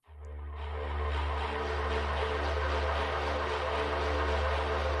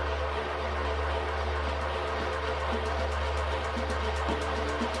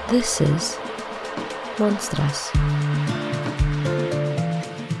This is Monstras.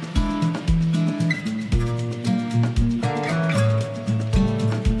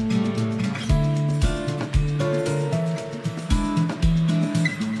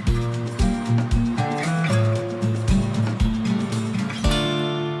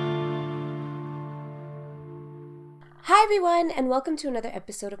 Hi everyone, and welcome to another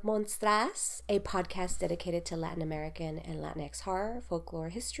episode of Monstras, a podcast dedicated to Latin American and Latinx horror, folklore,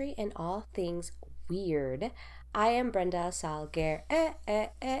 history, and all things weird. I am Brenda Salguero,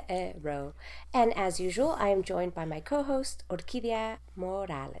 and as usual, I am joined by my co-host, Orquídea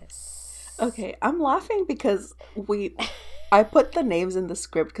Morales. Okay, I'm laughing because I put the names in the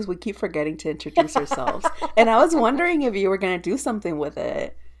script because we keep forgetting to introduce ourselves. And I was wondering if you were going to do something with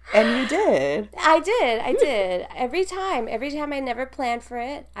it. And you did. I did. Every time I never plan for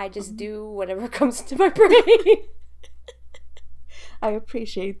it. I just do whatever comes to my brain. I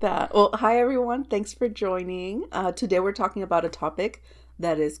appreciate that. Well, hi everyone. Thanks for joining. Today we're talking about a topic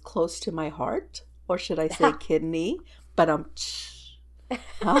that is close to my heart, or should I say kidney? But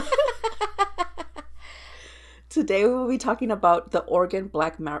huh? Today we will be talking about the organ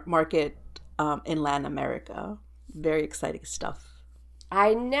black market in Latin America. Very exciting stuff.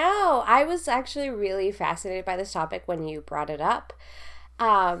 I know. I was actually really fascinated by this topic when you brought it up,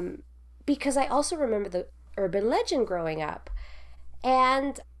 because I also remember the urban legend growing up.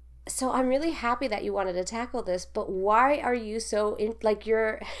 And so I'm really happy that you wanted to tackle this, but why are you so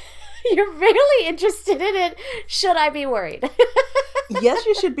you're really interested in it? Should I be worried? Yes,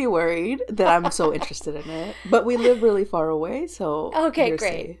 you should be worried that I'm so interested in it, but we live really far away, so okay,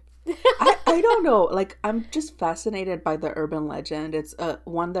 great. Safe. I don't know. Like, I'm just fascinated by the urban legend. It's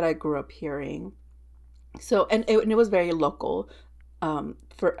one that I grew up hearing. So, and it was very local. So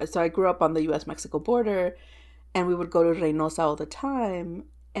I grew up on the U.S.-Mexico border, and we would go to Reynosa all the time.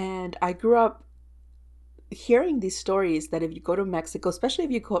 And I grew up hearing these stories that if you go to Mexico, especially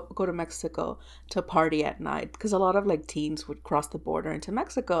if you go to Mexico to party at night, because a lot of like teens would cross the border into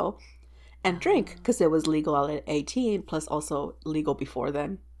Mexico and drink because it was legal at 18, plus also legal before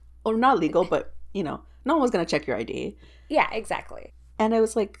then. Or not legal, but, no one was going to check your ID. Yeah, exactly. And it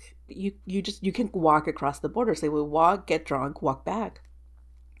was like, you can walk across the border. So we walk, get drunk, walk back.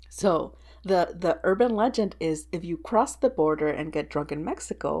 So the urban legend is if you cross the border and get drunk in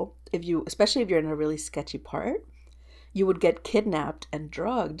Mexico, especially if you're in a really sketchy part, you would get kidnapped and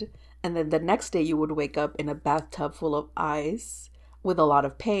drugged. And then the next day you would wake up in a bathtub full of ice with a lot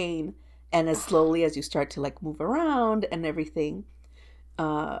of pain. And as slowly as you start to like move around and everything,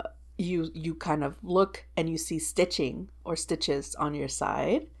 you kind of look and you see stitches on your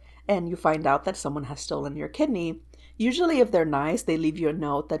side, and you find out that someone has stolen your kidney. Usually if they're nice, they leave you a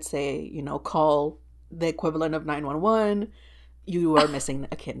note that say, call the equivalent of 911. You are missing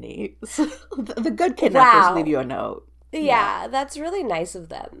a kidney. So the good kidnappers leave you a note. Yeah, that's really nice of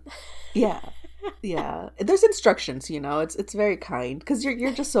them. Yeah. There's instructions, it's very kind because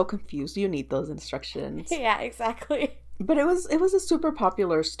you're just so confused. You need those instructions. Yeah, exactly. But it was a super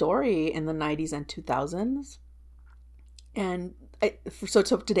popular story in the 90s and 2000s. And so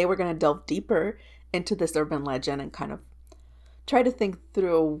today we're going to delve deeper into this urban legend and kind of try to think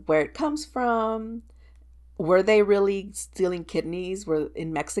through where it comes from. Were they really stealing kidneys? Were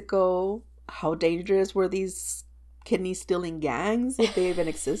in Mexico? How dangerous were these kidney stealing gangs, if they even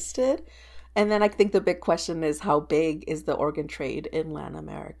existed? And then I think the big question is, how big is the organ trade in Latin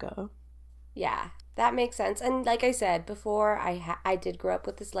America? Yeah. That makes sense. And like I said before, I did grow up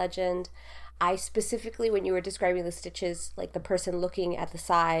with this legend. I specifically, when you were describing the stitches, like the person looking at the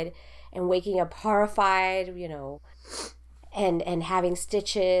side and waking up horrified, and having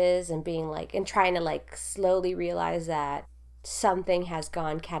stitches and being like, and trying to like slowly realize that something has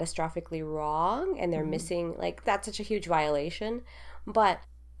gone catastrophically wrong and they're missing, like, that's such a huge violation. But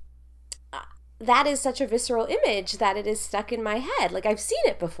that is such a visceral image that it is stuck in my head. Like, I've seen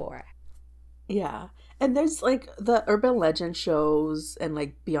it before. Yeah. And there's like the urban legend shows and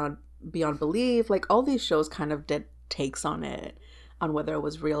like Beyond Belief, like all these shows kind of did takes on it, on whether it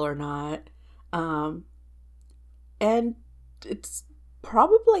was real or not. And it's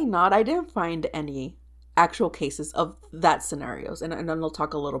probably not. I didn't find any actual cases of that scenarios. And then we'll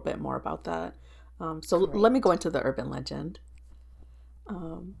talk a little bit more about that. So Great. Let me go into the urban legend.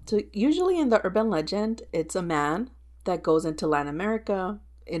 So usually in the urban legend, it's a man that goes into Latin America.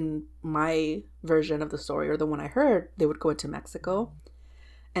 In my version of the story, or the one I heard, they would go into Mexico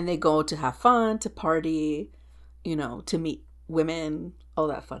and they go to have fun, to party, to meet women, all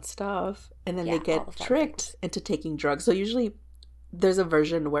that fun stuff. And then they get tricked into taking drugs. So usually there's a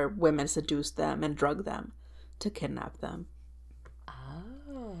version where women seduce them and drug them to kidnap them.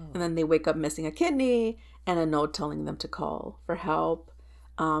 Oh. And then they wake up missing a kidney and a note telling them to call for help.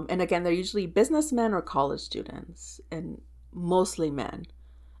 And again, they're usually businessmen or college students, and mostly men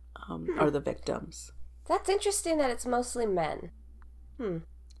Hmm. are the victims. That's interesting that it's mostly men. Hmm.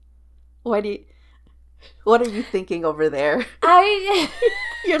 Why do you, what are you thinking over there? I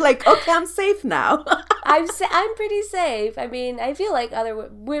You're like, okay, I'm safe now. I'm pretty safe. I mean, I feel like other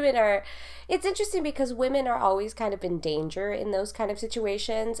women are. It's interesting because women are always kind of in danger in those kind of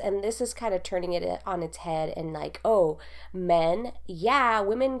situations, and this is kind of turning it on its head. And like, oh, men, yeah,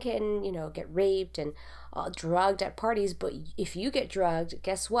 women can get raped and drugged at parties, but if you get drugged,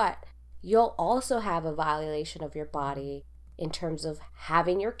 guess what? You'll also have a violation of your body in terms of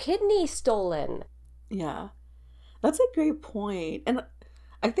having your kidney stolen. Yeah, that's a great point. And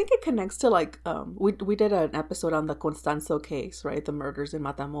I think it connects to like we did an episode on the Constanzo case, right? The murders in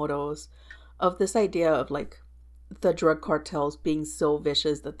Matamoros, of this idea of like the drug cartels being so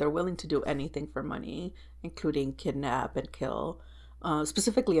vicious that they're willing to do anything for money, including kidnap and kill,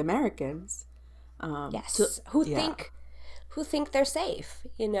 specifically Americans. To Yes, who yeah, think they're safe,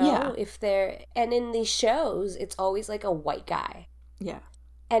 yeah, if they're and in these shows it's always like a white guy. yeah.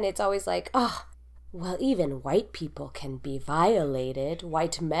 And it's always like, oh, well, even white people can be violated,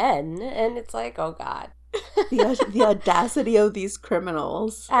 white men, and it's like, oh god. The audacity of these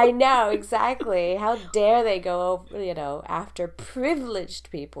criminals. I know exactly. How dare they go over, after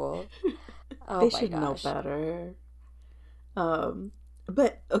privileged people. Oh They my should know gosh. better. Um,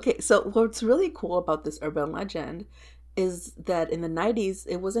 but okay, so what's really cool about this urban legend is that in the 90s,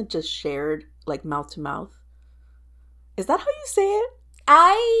 it wasn't just shared like mouth to mouth. Is that how you say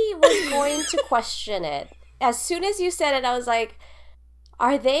I was going to it? question it. As soon as you said it, I was like,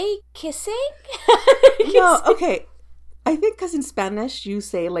 are they kissing? No, okay. I think because in Spanish, you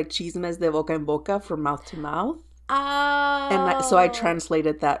say like chismes de boca en boca from mouth to mouth. And so I Oh,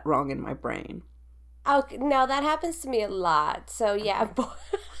 translated that wrong in my brain. okay. No, that happens to me a lot. So yeah, Okay.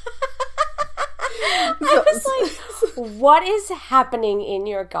 I So, was like, what is happening in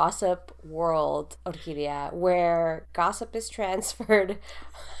your gossip world, Orquídea, where gossip is transferred?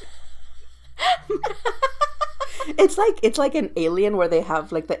 it's like an alien where they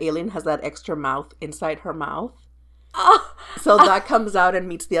have like the alien has that extra mouth inside her mouth. Oh, So that comes out and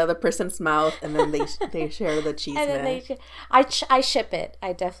meets the other person's mouth, and then they share the cheese and then man. I ship it.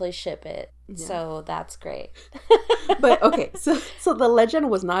 I definitely ship it. Yeah. So that's great. But okay, so the legend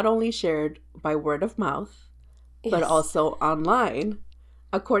was not only shared by word of mouth, but Yes. also online.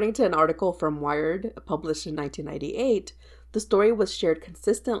 According to an article from Wired published in 1998, the story was shared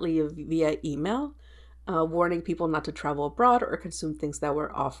consistently via email, warning people not to travel abroad or consume things that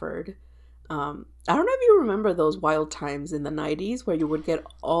were offered. I don't know if you remember those wild times in the 90s where you would get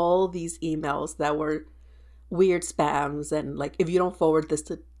all these emails that were weird spams and like if you don't forward this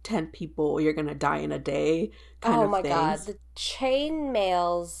to 10 people you're gonna die in a day kind Oh of my God. things. The chain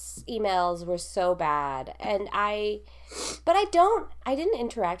mails emails were so bad. But I didn't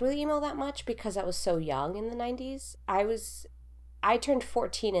interact with email that much because I was so young in the 90s. I turned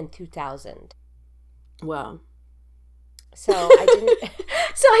 14 in 2000. Well, So I didn't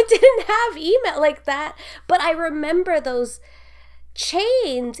so I didn't have email like that, but I remember those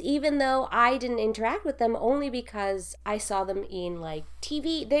chains even though I didn't interact with them only because I saw them in like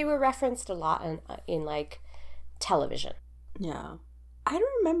TV. They were referenced a lot in like television. yeah, I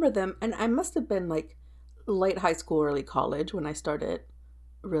don't remember them, and I must have been like late high school early college when I started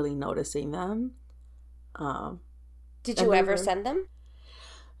really noticing them. um Did and you they ever were, send them?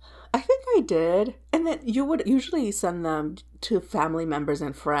 I think I did, and then you would usually send them to family members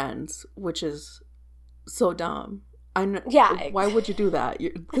and friends, which is so dumb. Yeah, Why would you do that?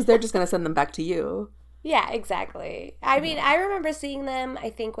 Because they're just gonna send them back to you. yeah, exactly. I mean, Yeah, I remember seeing them, I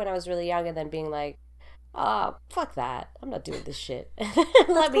think, when I was really young and then being like, oh, fuck that. I'm not doing this shit. that's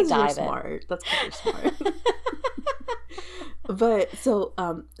Let me because you're die then. smart. That's because you're smart. But so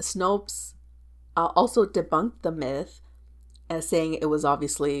Snopes also debunked the myth as saying it was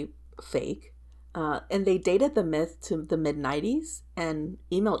obviously fake. And they dated the myth to the mid 90s and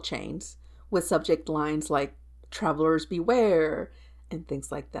email chains with subject lines like travelers beware and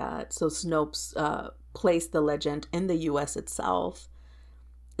things like that. So Snopes placed the legend in the US itself.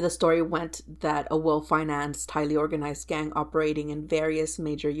 The story went that a well financed, highly organized gang operating in various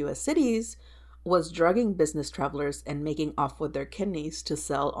major US cities was drugging business travelers and making off with their kidneys to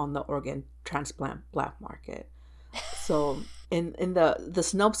sell on the organ transplant black market. So in the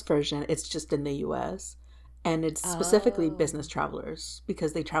Snopes version, it's just in the US, and it's specifically Oh, business travelers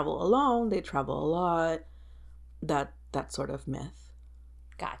because they travel alone, they travel a lot, that sort of myth.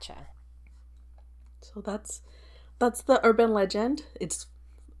 gotcha. So that's the urban legend. It's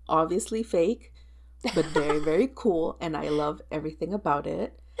obviously fake, but very, very cool, and I love everything about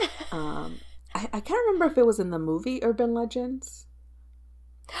it. Um, I can't remember if it was in the movie Urban Legends.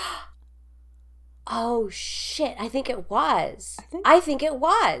 Oh shit, I think it was. I think I think it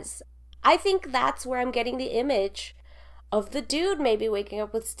was. I think that's where I'm getting the image of the dude maybe waking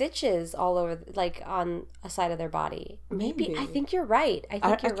up with stitches all over, like on a side of their body. Maybe, I maybe. think you're right. I I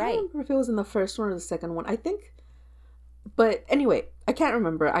think you're can't right. remember if it was in the first one or the second one. I think, but anyway, I can't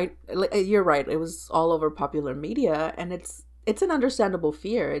remember. You're right. It was all over popular media, and it's an understandable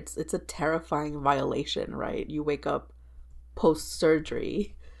fear. It's a terrifying violation, right? You wake up post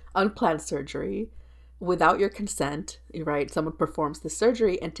surgery, unplanned surgery, without your consent, right? Someone performs the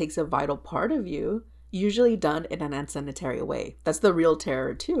surgery and takes a vital part of you, usually done in an unsanitary way. That's the real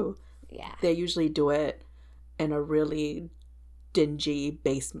terror, too. Yeah. They usually do it in a really dingy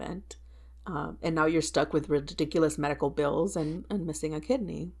basement. And now you're stuck with ridiculous medical bills and missing a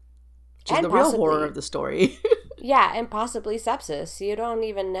kidney, which is And the real horror possibly, of the story. yeah, and possibly sepsis. You don't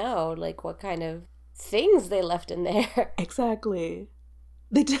even know, like, what kind of things they left in there. Exactly.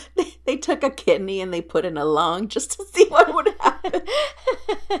 They took a kidney and they put in a lung just to see what would happen.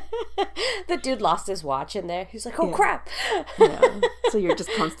 The dude lost his watch in there. He's like, oh Yeah. crap. Yeah. So you're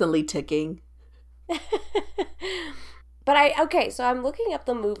just constantly ticking. But okay, so I'm looking up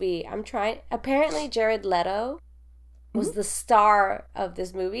the movie. I'm trying. Apparently, Jared Leto was Mhm. the star of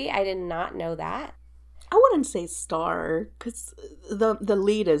this movie. I did not know that. I wouldn't say star because the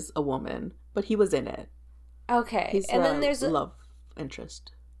lead is a woman, but he was in it. Okay, He's a a love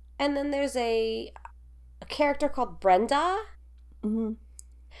interest. and then there's a character called Brenda. Hmm.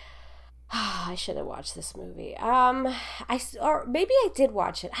 I should have watched this movie. Or maybe I did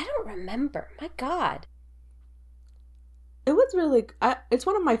watch it. I don't remember. My God. It was really. It's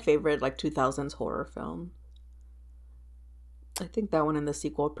one of my favorite like 2000s horror film. I think that one and the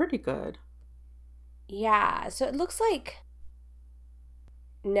sequel are pretty good. Yeah. So it looks like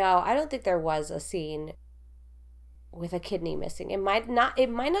no. I don't think there was a scene with a kidney missing. It might not. It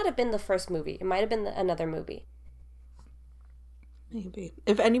might not have been the first movie. It might have been another movie. Maybe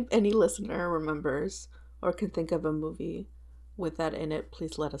if any listener remembers or can think of a movie with that in it,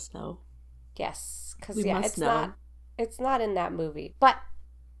 please let us know. Yes, We because yeah, must know. it's not in that movie. But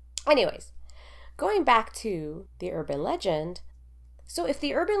anyways, going back to the urban legend. So if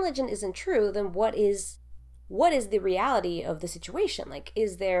the urban legend isn't true, then what is the reality of the situation? Like,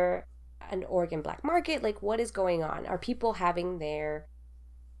 is there an organ black market? Like, what is going on? Are people having their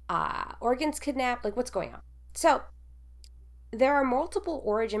organs kidnapped? Like, what's going on? So there are multiple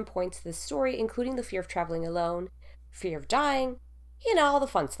origin points to this story, including the fear of traveling alone, fear of dying, all the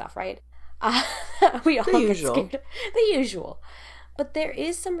fun stuff, right? Uh, we The all get usual. scared. The usual. But there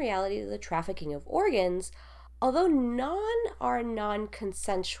is some reality to the trafficking of organs, although none are non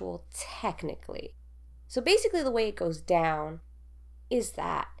consensual technically. So basically, the way it goes down is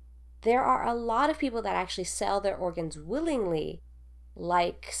that there are a lot of people that actually sell their organs willingly,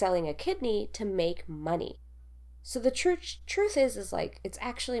 like selling a kidney, to make money. So the truth is like it's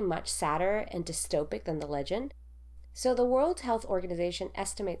actually much sadder and dystopic than the legend. So the World Health Organization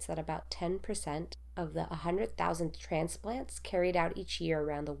estimates that about 10% of the 100,000 transplants carried out each year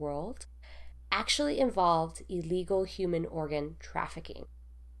around the world actually involved illegal human organ trafficking.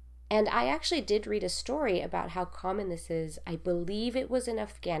 And I actually did read a story about how common this is. I believe it was in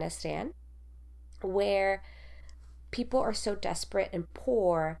Afghanistan, where people are so desperate and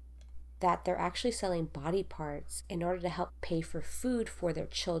poor that they're actually selling body parts in order to help pay for food for their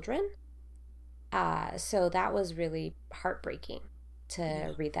children. So that was really heartbreaking to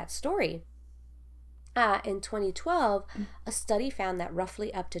Yeah. read that story. In 2012, a study found that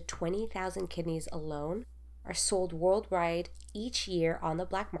roughly up to 20,000 kidneys alone are sold worldwide each year on the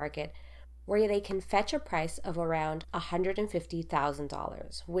black market, where they can fetch a price of around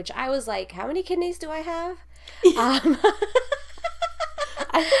 $150,000, which I was like, how many kidneys do I have? Um,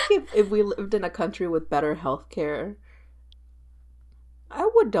 I think if we lived in a country with better health care, I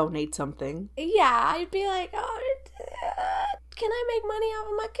would donate something. yeah, I'd be like, oh, can I make money off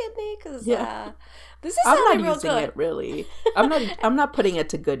of my kidney? Because Yeah. this is I'm not sounding real using good. it really. I'm not putting it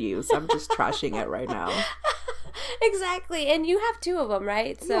to good use. I'm just trashing it right now. Exactly. And you have two of them,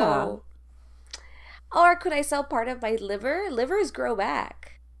 right? Yeah. So, or could I sell part of my liver? Livers grow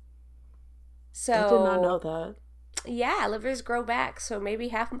back. I did not know So, that. yeah, livers grow back. So maybe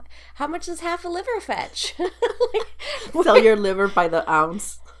how much does half a liver fetch? Sell your liver by the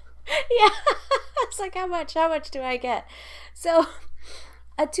ounce. Yeah. It's like, how much do I get? So,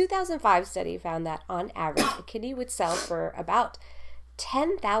 a 2005 study found that on average, a kidney would sell for about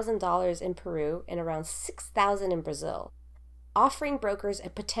 $10,000 in Peru and around $6,000 in Brazil. offering brokers a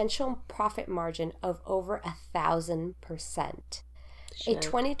potential profit margin of over 1,000%. A Shit.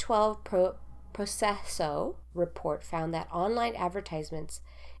 2012 Proceso report found that online advertisements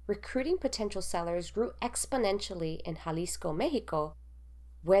recruiting potential sellers grew exponentially in Jalisco, Mexico,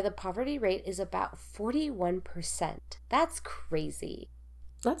 where the poverty rate is about 41%. That's crazy.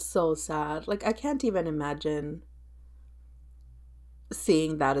 That's so sad. Like, I can't even imagine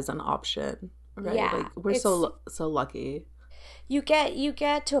seeing that as an option, right? Yeah, Like, we're it's so lucky. you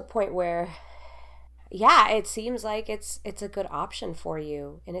get to a point where yeah, it seems like it's a good option for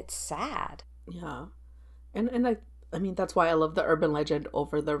you and it's sad. Yeah. And I mean, that's why I love the urban legend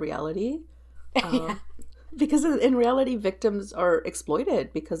over the reality. Yeah. Um, because in reality, victims are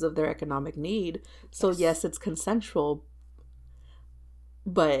exploited because of their economic need. So Yes. yes, it's consensual,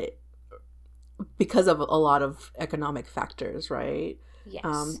 but because of a lot of economic factors, right? Yes.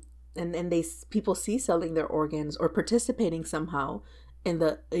 Um, and people see selling their organs or participating somehow in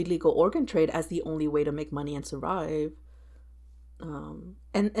the illegal organ trade as the only way to make money and survive. And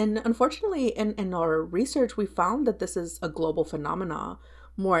unfortunately, in our research, we found that this is a global phenomena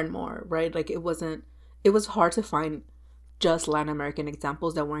more and more, right? Like it was hard to find just Latin American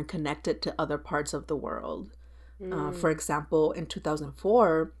examples that weren't connected to other parts of the world. For Mm. example, in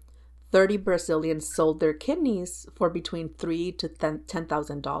 2004, 30 Brazilians sold their kidneys for between $3 to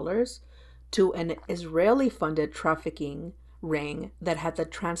 $10,000 to an Israeli funded trafficking ring that had the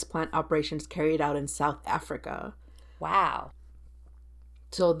transplant operations carried out in South Africa. Wow.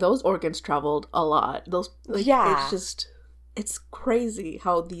 So those organs traveled a lot. Those, like, Yeah. it's crazy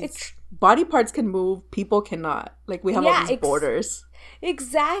how It's these body parts can move, people cannot. Like, we have all yeah, these borders.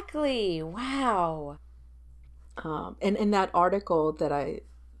 exactly. Wow. And in that article that I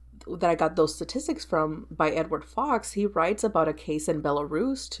got those statistics from by Edward Fox, he writes about a case in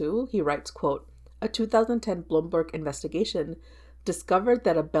Belarus too. He writes, quote, a 2010 Bloomberg investigation discovered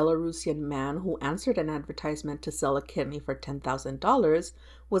that a Belarusian man who answered an advertisement to sell a kidney for $10,000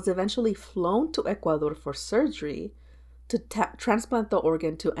 was eventually flown to Ecuador for surgery to transplant the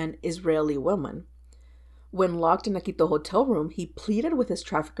organ to an Israeli woman. When locked in a Quito hotel room, he pleaded with his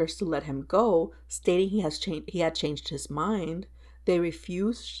traffickers to let him go, stating he had changed his mind. They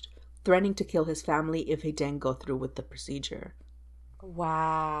refused, threatening to kill his family if he didn't go through with the procedure.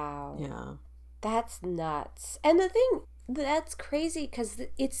 Wow. Yeah. That's nuts. And the thing that's crazy cuz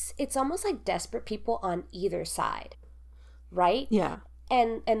it's almost like desperate people on either side, right? Yeah.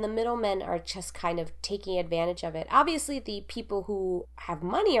 And the middlemen are just kind of taking advantage of it. Obviously, the people who have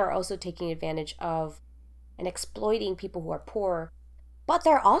money are also taking advantage of and exploiting people who are poor, but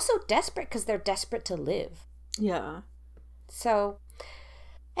they're also desperate because they're desperate to live. Yeah. So,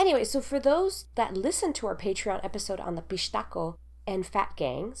 anyway, so for those that listen to our Patreon episode on the Pistaco and fat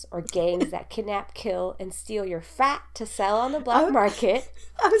gangs, or gangs that kidnap, kill, and steal your fat to sell on the black I'm, market,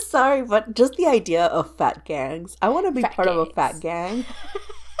 I'm sorry, but just the idea of fat gangs. I want to be fat part of a fat gangs. gang.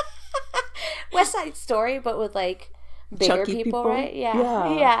 West Side Story, but with like bigger Chunky people, people. right? Yeah,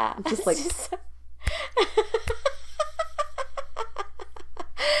 Yeah. yeah. Just It's like, just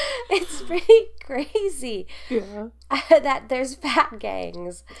it's pretty crazy yeah. that there's fat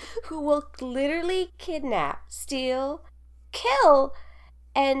gangs who will literally kidnap, steal, kill,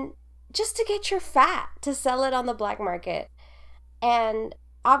 and just to get your fat to sell it on the black market. And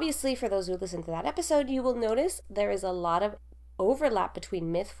obviously, for those who listen to that episode, you will notice there is a lot of overlap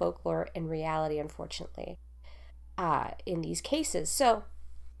between myth, folklore, and reality, unfortunately, in these cases. So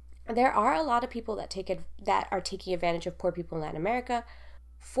there are a lot of people that are taking advantage of poor people in Latin America,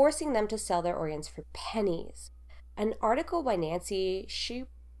 forcing them to sell their organs for pennies. An article by Nancy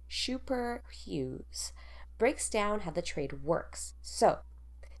Schuper Hughes breaks down how the trade works. So,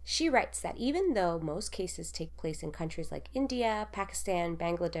 she writes that even though most cases take place in countries like India, Pakistan,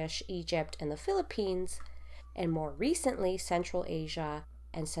 Bangladesh, Egypt, and the Philippines, and more recently Central Asia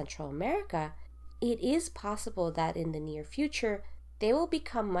and Central America, it is possible that in the near future they will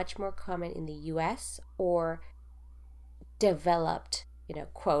become much more common in the US or developed,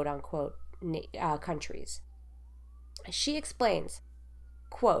 quote unquote, countries. She explains,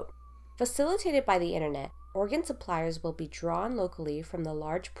 quote, facilitated by the internet, organ suppliers will be drawn locally from the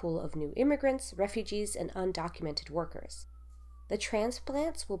large pool of new immigrants, refugees, and undocumented workers. The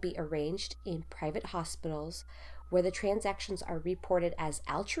transplants will be arranged in private hospitals where the transactions are reported as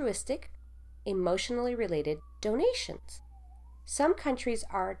altruistic, emotionally related donations. Some countries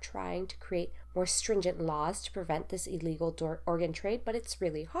are trying to create more stringent laws to prevent this illegal organ trade, but it's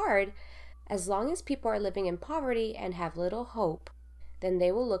really hard. As long as people are living in poverty and have little hope, then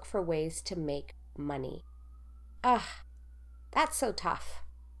they will look for ways to make money. Ugh, that's so tough.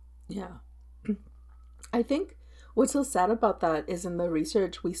 Yeah. I think What's so sad about that is in the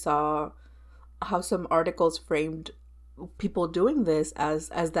research we saw how some articles framed people doing this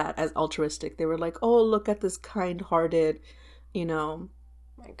as altruistic. They were like, "Oh, look at this kind-hearted, you know,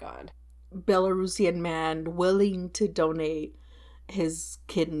 My God. Belarusian man willing to donate his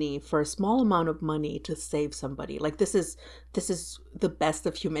kidney for a small amount of money to save somebody. Like this is the best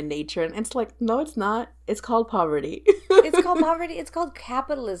of human nature." And it's like, no, it's not. It's called poverty. It's called poverty. It's called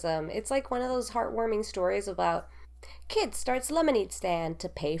capitalism. It's like one of those heartwarming stories about kid starts lemonade stand to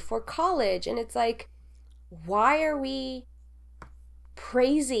pay for college. And it's like, why are we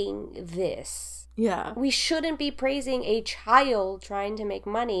praising this? Yeah. We shouldn't be praising a child trying to make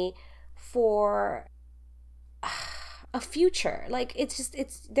money for a future. Like, it's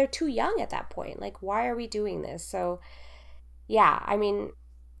just, they're too young at that point. Like, why are we doing this? So, yeah, I mean,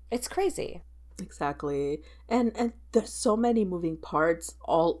 it's crazy. Exactly. And there's so many moving parts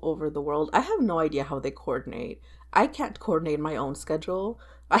all over the world. I have no idea how they coordinate. I can't coordinate my own schedule.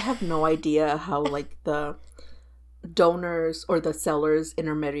 I have no idea how like the donors or the sellers,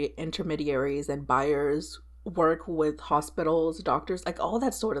 intermediaries and buyers work with hospitals, doctors, like all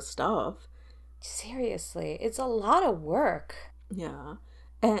that sort of stuff. Seriously, it's a lot of work. Yeah.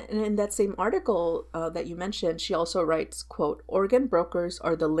 And in that same article that you mentioned, she also writes, quote, "Organ brokers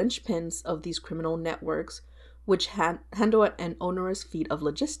are the linchpins of these criminal networks, which handle an onerous feat of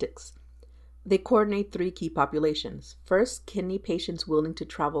logistics. They coordinate three key populations. First, kidney patients willing to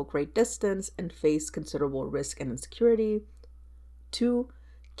travel great distance and face considerable risk and insecurity. Two,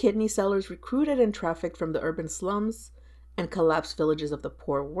 kidney sellers recruited and trafficked from the urban slums and collapsed villages of the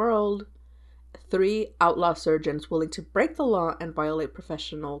poor world. Three, outlaw surgeons willing to break the law and violate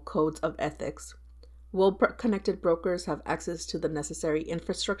professional codes of ethics. Well connected brokers have access to the necessary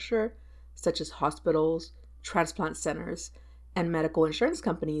infrastructure, such as hospitals, transplant centers, and medical insurance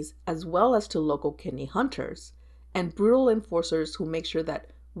companies, as well as to local kidney hunters, and brutal enforcers who make sure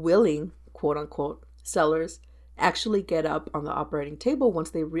that willing, quote unquote, sellers actually get up on the operating table once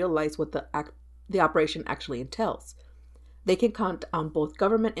they realize what the operation actually entails. They can count on both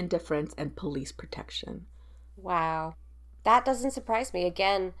government indifference and police protection." Wow. That doesn't surprise me.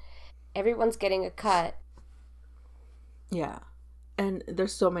 Again, everyone's getting a cut. Yeah. And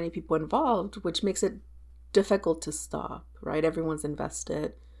there's so many people involved, which makes it difficult to stop, right? Everyone's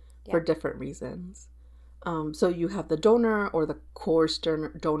invested for Yeah. different reasons. So you have the donor or the coarse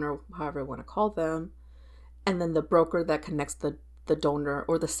donor, however you want to call them, and then the broker that connects the donor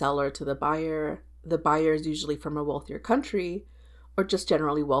or the seller to the buyer. The buyer is usually from a wealthier country or just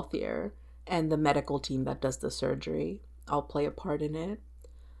generally wealthier, and the medical team that does the surgery all play a part in it.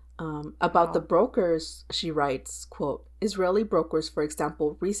 About the Wow. brokers, she writes, quote, "Israeli brokers, for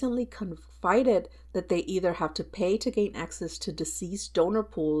example, recently confided that they either have to pay to gain access to deceased donor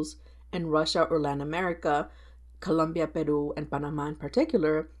pools in Russia or Latin America, Colombia, Peru, and Panama in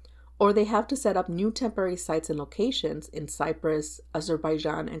particular, or they have to set up new temporary sites and locations in Cyprus,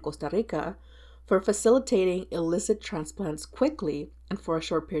 Azerbaijan, and Costa Rica for facilitating illicit transplants quickly and for a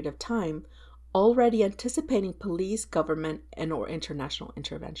short period of time, already anticipating police, government, and or international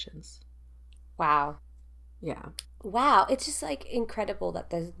interventions." Wow. Yeah. Wow. It's just like incredible that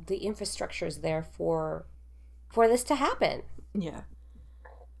the infrastructure is there for this to happen. Yeah.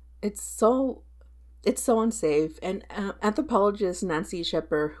 It's so it's so unsafe. And anthropologist Nancy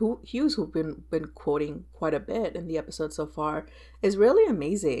Shepard Hughes, who've been quoting quite a bit in the episode so far, is really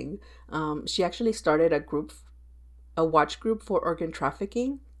amazing. She actually started a watch group for organ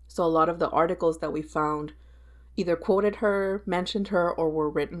trafficking. So a lot of the articles that we found either quoted her, mentioned her, or were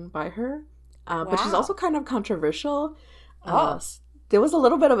written by her. But she's also Wow. kind of controversial. Uh, Oh, s- there was a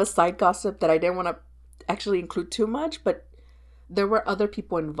little bit of a side gossip that I didn't want to actually include too much, but there were other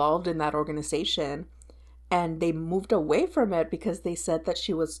people involved in that organization, and they moved away from it because they said that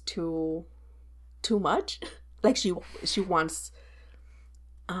she was too much. Like she wants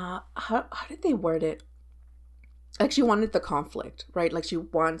how did they word it? Like she wanted the conflict, right? Like she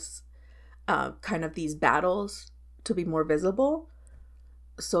wants kind of these battles to be more visible.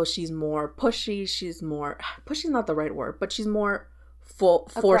 So she's more pushy. She's more pushy is not the right word, but she's more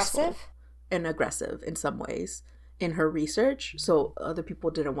forceful aggressive. and aggressive in some ways in her research. So other people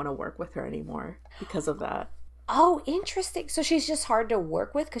didn't want to work with her anymore because of that. Oh, interesting. So she's just hard to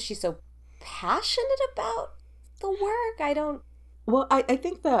work with because she's so passionate about the work. I don't. Well, I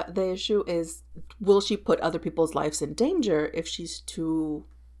think that the issue is, will she put other people's lives in danger if she's too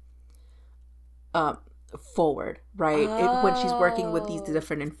uh, forward, right? When she's working with these Oh,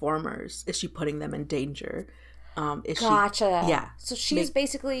 different informers, is she putting them in danger? Is she, gotcha. yeah, So she's make,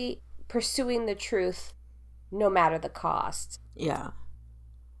 basically pursuing the truth no matter the cost. yeah,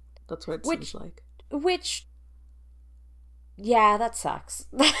 that's what it seems Which, like. which Yeah, that sucks.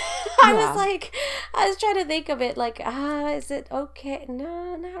 I was Yeah. like, I was trying to think of it like, is it okay?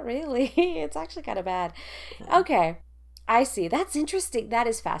 No, not really. It's actually kind of bad. Yeah. Okay, I see. That's interesting. That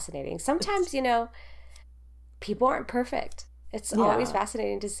is fascinating. It's Sometimes, people aren't perfect. It's always yeah.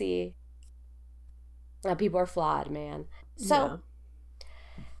 fascinating to see that people are flawed, man. So Yeah.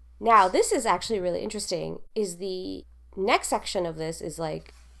 now this is actually really interesting. Is the next section of this is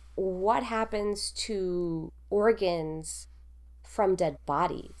like, what happens to organs from dead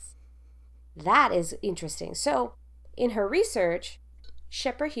bodies? That is interesting. So, in her research,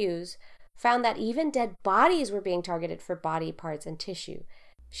 Shepard Hughes found that even dead bodies were being targeted for body parts and tissue.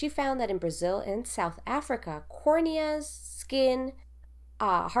 She found that in Brazil and South Africa, corneas, skin,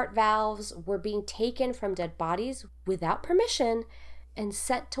 heart valves were being taken from dead bodies without permission and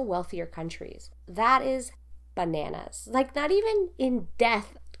sent to wealthier countries. That is bananas. Like, not even in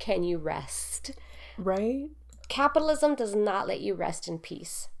death can you rest. Right? Capitalism does not let you rest in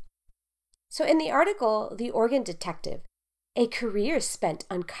peace. So, in the article, The Organ Detective, a career spent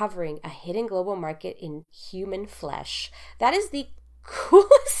uncovering a hidden global market in human flesh. That is the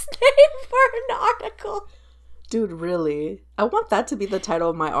coolest name for an article. Dude, really? I want that to be the title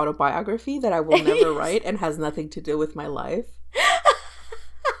of my autobiography that I will never write and has nothing to do with my life.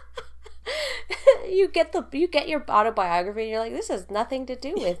 You get your autobiography and you're like, this has nothing to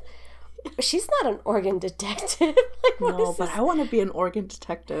do with. She's not an organ detective. Like, what No, is but this? I want to be an organ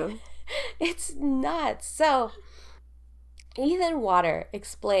detective. It's nuts. So Ethan Water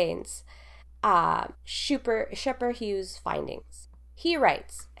explains Shepard Hughes' findings. He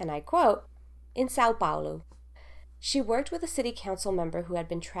writes, and I quote, in Sao Paulo, she worked with a city council member who had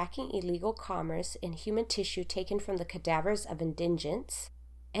been tracking illegal commerce in human tissue taken from the cadavers of indigents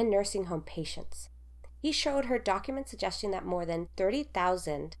and nursing home patients. He showed her documents suggesting that more than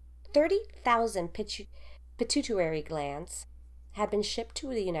 30,000 pituitary glands had been shipped to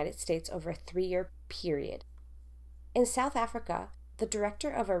the United States over a 3-year period. In South Africa, the director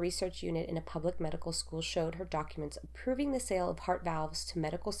of a research unit in a public medical school showed her documents approving the sale of heart valves to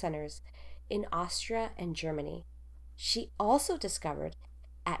medical centers in Austria and Germany. She also discovered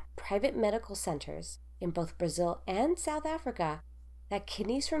at private medical centers in both Brazil and South Africa that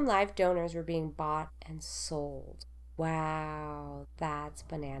kidneys from live donors were being bought and sold. Wow, that's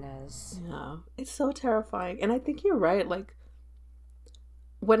bananas. Yeah, it's so terrifying. And I think you're right. Like,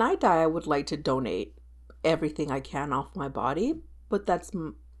 when I die, I would like to donate everything I can off my body, but that's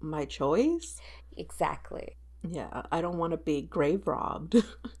my choice. Exactly. Yeah, I don't want to be grave robbed.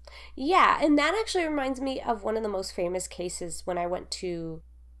 Yeah, and that actually reminds me of one of the most famous cases when I went to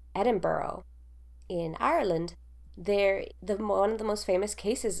Edinburgh in Ireland. The one of the most famous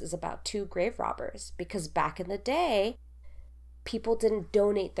cases is about two grave robbers because back in the day, people didn't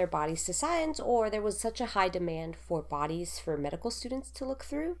donate their bodies to science, or there was such a high demand for bodies for medical students to look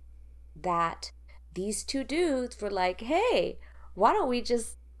through that these two dudes were like, "Hey, why don't we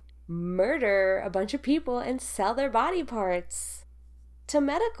just murder a bunch of people and sell their body parts to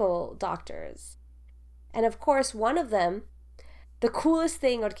medical doctors?" And of course, one of them, the coolest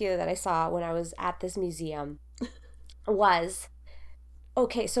thing, Orquídea, that I saw when I was at this museum was,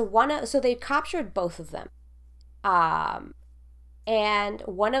 okay, so they captured both of them. Um, and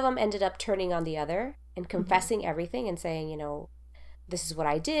one of them ended up turning on the other and Mhm. confessing everything and saying, this is what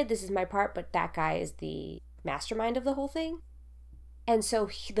I did, this is my part, but that guy is the mastermind of the whole thing. And so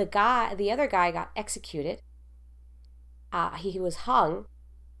the other guy got executed. He was hung,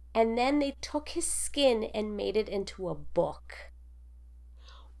 and then they took his skin and made it into a book.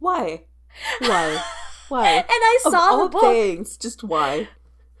 Why? Why? And Why? I Of saw the all book. things, just why?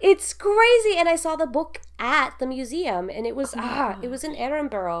 It's crazy. And I saw the book at the museum, and Oh my it was in gosh.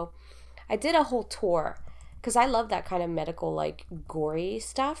 Edinburgh. I did a whole tour because I love that kind of medical, like gory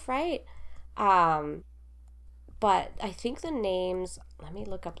stuff, right? Um, but I think the names, let me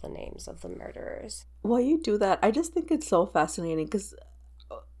look up the names of the murderers. While you do that, I just think it's so fascinating because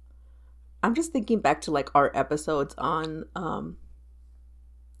I'm just thinking back to like our episodes on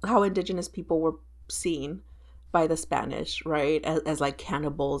how indigenous people were seen by the Spanish, right? As like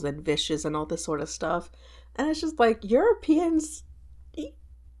cannibals and vicious and all this sort of stuff. And it's just like Europeans,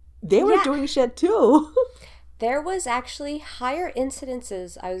 they were Yeah, doing shit too. there was actually higher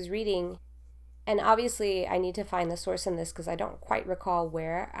incidences I was reading, and obviously I need to find the source in this because I don't quite recall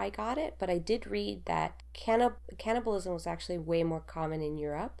where I got it, but I did read that cannibalism was actually way more common in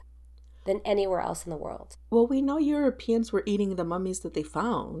Europe than anywhere else in the world. Well, we know Europeans were eating the mummies that they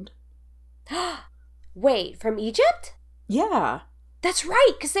found. Wait, from Egypt? Yeah, That's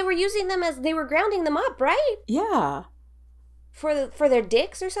right, because they were using them as they were grounding them up, right? yeah. For their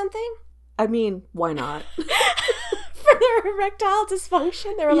dicks or something? I mean, why not? For their erectile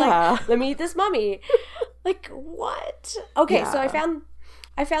dysfunction. They were Yeah. like, let me eat this mummy. Like, what? Okay, so Yeah.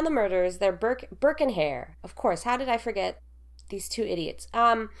 I found the murderers. They're Burke and Hare. Of course, how did I forget these two idiots?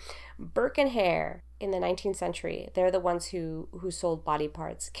 Burke and Hare in the 19th century, they're the ones who sold body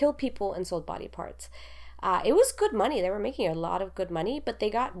parts, killed people and sold body parts. It was good money. They were making a lot of good money, but they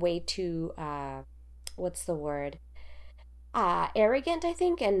got way too what's the word? Arrogant, I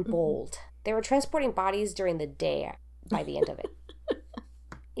think, and Mhm. bold. They were transporting bodies during the day by the end of it.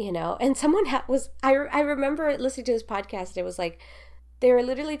 And someone I remember listening to this podcast. It was like they were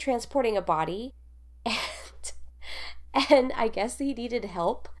literally transporting a body, and I guess he needed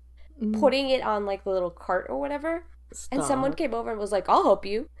help Mm, putting it on like the little cart or whatever. And someone stop. came over and was like, I'll help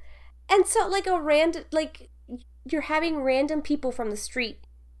you. And so like a random, like, you're having random people from the street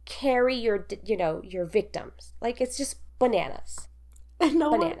carry your victims. Like, it's just bananas. And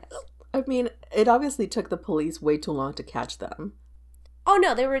no one, Bananas. I mean, it obviously took the police way too long to catch them. Oh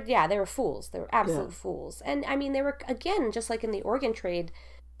no, they were fools. They were Yeah. absolute fools. And I mean, they were, again, just like in the organ trade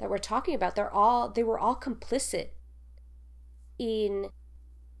that we're talking about, they were all complicit in,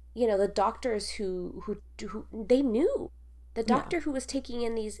 the doctors who they knew. The Yeah. doctor who was taking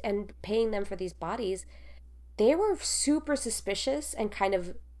in these and paying them for these bodies, they were super suspicious and kind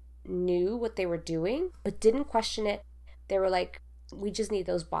of knew what they were doing, but didn't question it. They were like, we just need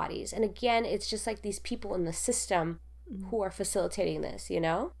those bodies. And again, it's just like these people in the system Mm. who are facilitating this.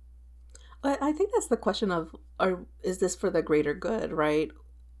 I think that's the question of, is this for the greater good, right?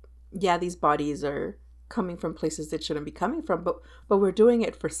 Yeah, these bodies are coming from places they shouldn't be coming from, but we're doing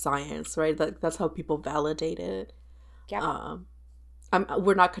it for science, right? That's how people validate it. Yep. Um,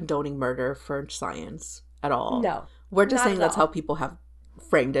 we're not condoning murder for science at all. No, We're just not saying at that's how all. people have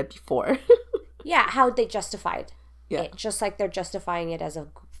framed it before. Yeah, how they justified Yeah. it, just like they're justifying it as a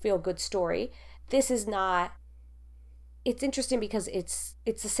feel good story. This is not. It's interesting because it's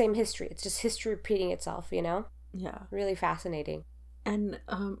the same history. It's just history repeating itself. Yeah. Really fascinating. And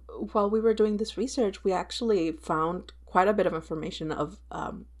while we were doing this research, we actually found quite a bit of information of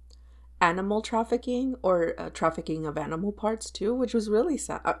animal trafficking or trafficking of animal parts too, which was really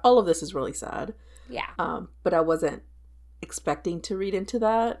sad. All of this is really sad. Yeah. But I wasn't expecting to read into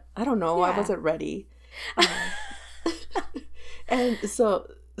that. I don't know. I Yeah. wasn't ready. Um, and so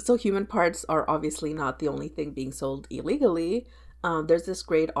human parts are obviously not the only thing being sold illegally. There's this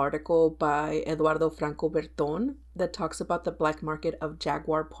great article by Eduardo Franco Berton that talks about the black market of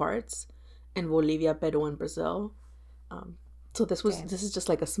jaguar parts in Bolivia, Peru, and Brazil. Um, so Damn. this is just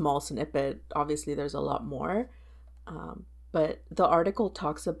like a small snippet. Obviously, there's a lot more. Um, but the article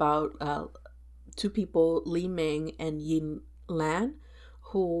talks about two people, Li Ming and Yin Lan,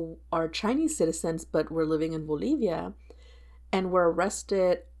 who are Chinese citizens but were living in Bolivia and were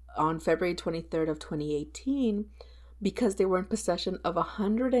arrested on February 23rd of 2018 because they were in possession of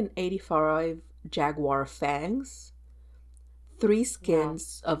 185 jaguar fangs, three Wow.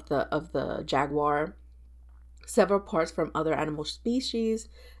 skins of the jaguar, several parts from other animal species,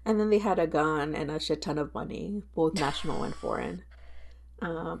 and then they had a gun and a shit ton of money, both national and foreign.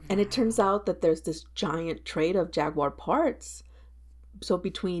 And it turns Wow. out that there's this giant trade of jaguar parts. So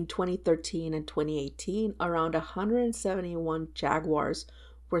between 2013 and 2018, around 171 jaguars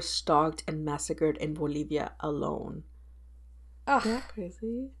were stalked and massacred in Bolivia alone. Ugh. Isn't that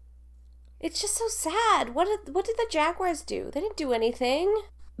crazy? It's just so sad. What did the Jaguars do? They didn't do anything.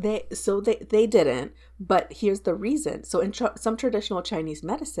 They didn't, but here's the reason. So in some traditional Chinese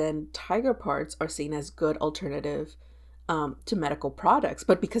medicine, tiger parts are seen as good alternative to medical products,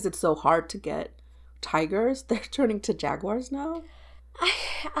 but because it's so hard to get tigers, they're turning to jaguars now. I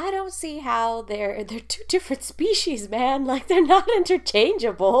I don't see how they're two different species, man. Like, they're not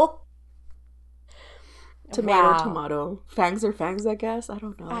interchangeable. Tomato, Wow. tomato. Fangs are fangs, I guess. I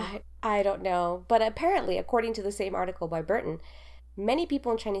don't know. I don't know, but apparently, according to the same article by Burton, many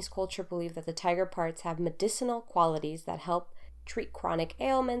people in Chinese culture believe that the tiger parts have medicinal qualities that help treat chronic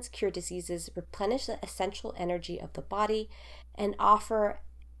ailments, cure diseases, replenish the essential energy of the body, and offer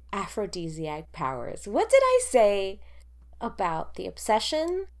aphrodisiac powers. What did I say about the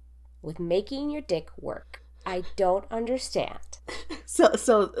obsession with making your dick work? I don't understand.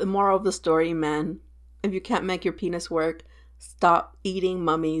 So the moral of the story, man, if you can't make your penis work, stop eating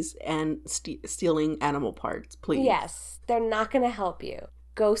mummies and stealing animal parts, please. Yes, they're not going to help you.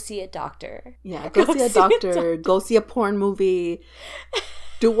 Go see a doctor. Yeah, go Go see a see a doctor, doctor. go see a porn movie,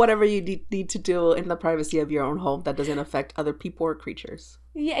 do whatever you need to do in the privacy of your own home that doesn't affect other people or creatures.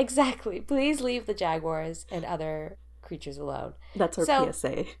 Yeah, exactly. Please leave the jaguars and other creatures alone. That's our So,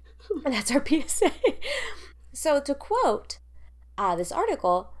 PSA. and that's our PSA. So, to quote this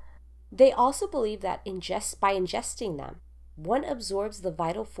article, they also believe that by ingesting them, one absorbs the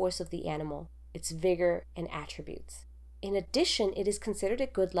vital force of the animal, its vigor and attributes. In addition, it is considered a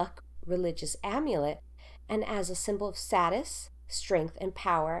good luck religious amulet and as a symbol of status, strength, and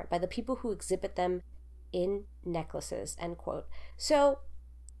power by the people who exhibit them in necklaces, end quote. So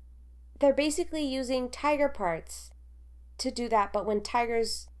they're basically using tiger parts to do that, but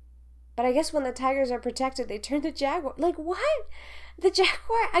I guess when the tigers are protected, they turn to jaguar. Like, what? The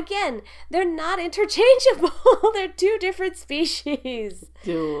jaguar, again, they're not interchangeable. They're two different species.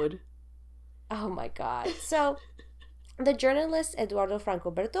 Dude. Oh my God. So the journalist Eduardo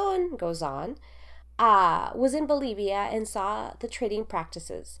Franco Berton goes on, was in Bolivia and saw the trading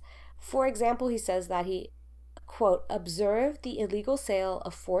practices. For example, he says that he, quote, observed the illegal sale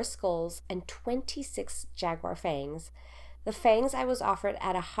of 4 skulls and 26 jaguar fangs. The fangs I was offered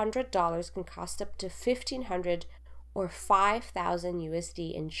at $100 can cost up to $1,500 or 5,000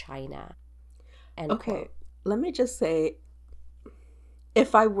 USD in China. End Okay, quote. let me just say,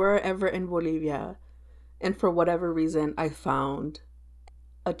 if I were ever in Bolivia and for whatever reason I found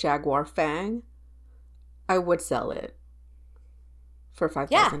a jaguar fang, I would sell it for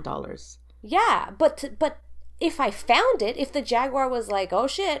Yeah, $5,000. yeah, but if I found it, if the jaguar was like, oh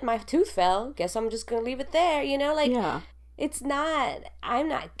shit, my tooth fell, guess I'm just gonna leave it there, like Yeah. I'm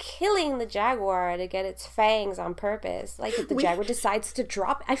not killing the jaguar to get its fangs on purpose. Like if the We jaguar decides to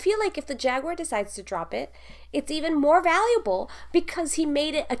drop, I feel like if the jaguar decides to drop it, it's even more valuable because he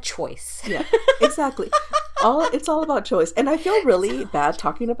made it a choice. Yeah, exactly. It's all about choice. And I feel really bad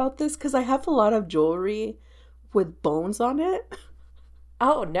talking about this because I have a lot of jewelry with bones on it.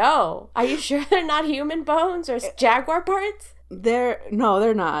 Oh no. Are you sure they're not human bones or jaguar parts? They're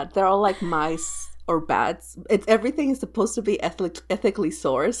not. They're all like mice or bats. Everything is supposed to be ethically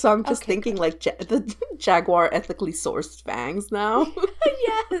sourced. So I'm just Okay, thinking good. like the jaguar ethically sourced fangs now.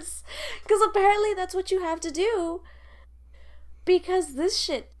 Yes. Because apparently that's what you have to do because this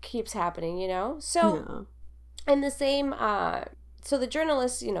shit keeps happening. So Yeah. in the same so the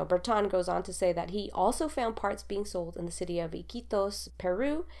journalist, Bertan goes on to say that he also found parts being sold in the city of Iquitos,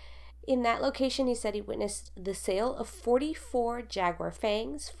 Peru. In that location, he said he witnessed the sale of 44 jaguar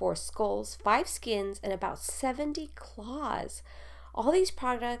fangs, 4 skulls, 5 skins, and about 70 claws. All these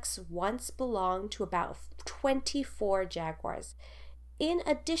products once belonged to about 24 jaguars. In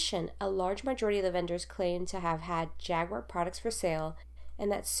addition, a large majority of the vendors claimed to have had jaguar products for sale,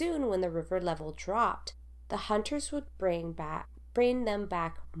 and that soon, when the river level dropped, the hunters would bring them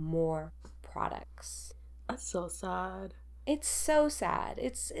back more products. That's so sad. It's so sad.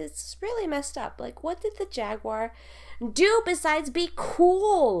 It's really messed up. Like, what did the jaguar do besides be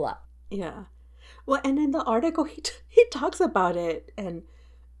cool? Yeah. Well, and in the article, he talks about it, and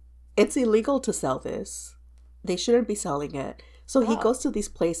it's illegal to sell this. They shouldn't be selling it. So he Oh, goes to these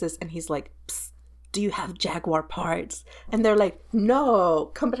places and he's like, "Psst, do you have jaguar parts?" And they're like, "No,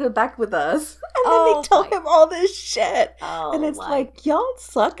 come to the back with us." And then they oh tell my, him all this shit. And oh it's my. like, y'all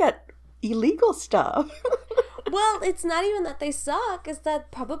suck at illegal stuff. Well, it's not even that they suck. It's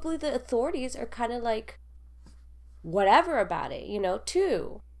that probably the authorities are kind of like whatever about it,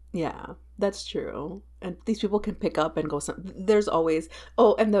 too. Yeah, that's true. And these people can pick up and go there's always,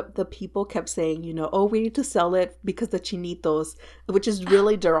 oh, and the people kept saying, oh, we need to sell it because the chinitos, which is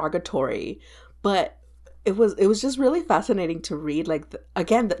really derogatory. But it was just really fascinating to read, like,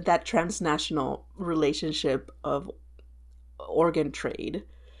 again, that transnational relationship of organ trade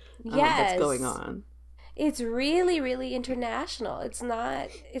that's going Yes. on. It's really, really international. It's not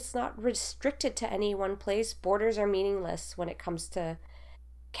restricted to any one place. Borders are meaningless when it comes to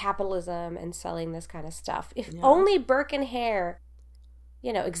capitalism and selling this kind of stuff. If Yeah. only Burke and Hare,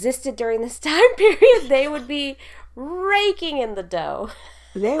 existed during this time period, they would be raking in the dough.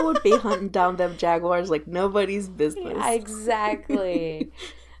 They would be hunting down them jaguars like nobody's Yeah, business. exactly.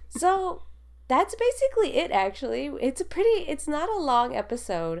 So that's basically it, actually. It's not a long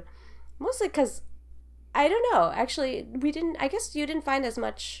episode, mostly because I don't know. Actually, I guess you didn't find as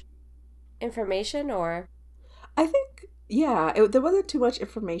much information or. I think, yeah, there wasn't too much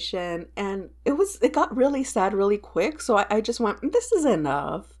information, and it got really sad really quick. So I just went, this is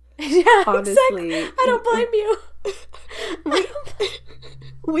enough. Yeah, exactly. Honestly, I don't blame you. I we don't blame.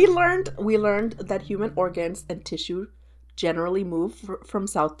 we learned that human organs and tissue generally move from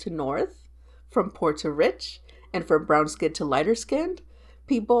south to north, from poor to rich, and from brown skin to lighter skinned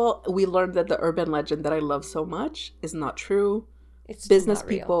people. We learned that the urban legend that I love so much is not true. It's Business not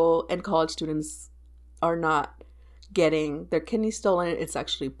real. people and college students are not getting their kidneys stolen. It's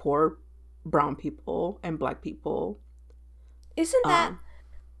actually poor brown people and black people. Isn't that Um,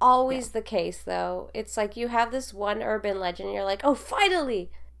 yeah, always the case, though? It's like you have this one urban legend, and you're like, oh,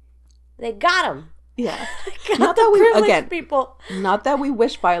 finally, they got him. Yeah. Got Not the that we, privileged again, people. not that we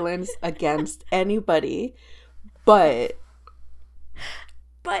wish violence against anybody, but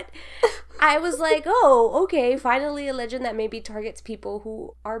But I was like, oh, okay, finally a legend that maybe targets people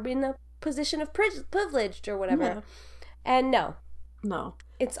who are in a position of privileged or whatever. yeah, And no, no.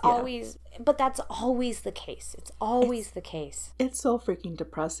 it's Yeah. always, but that's always the case. It's always It's the case. it's so freaking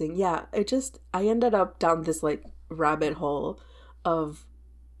depressing. Yeah, I ended up down this like rabbit hole of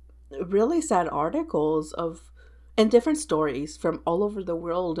really sad articles of and different stories from all over the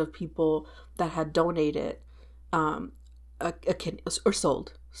world of people that had donated um a kidney or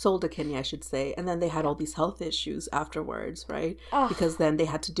sold a kidney, I should say, and then they had Yeah. all these health issues afterwards, right? Because Oh, then they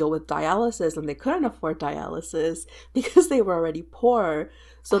had to deal with dialysis and they couldn't afford dialysis because they were already poor.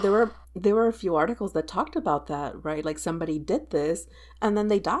 So there were a few articles that talked about that, right? Like somebody did this and then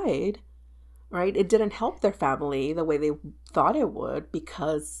they died, right? It didn't help their family the way they thought it would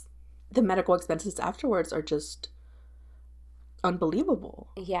because the medical expenses afterwards are just unbelievable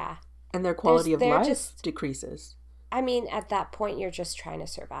yeah. and their quality of They're life just, decreases. I mean, at that point, you're just trying to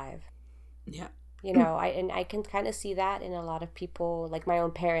survive. Yeah. And I can kind of see that in a lot of people, like my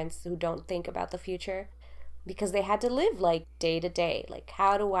own parents, who don't think about the future because they had to live like day to day. Like,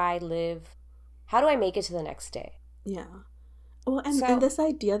 how do I live? How do I make it to the next day? Yeah. Well, and So, this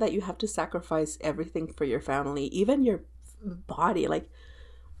idea that you have to sacrifice everything for your family, even your body, like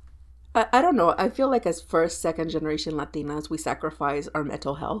I don't know. I feel like as first, second generation Latinas, we sacrifice our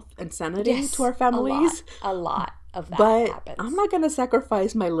mental health and sanity to yes, our families. a lot of that But I'm happens. not gonna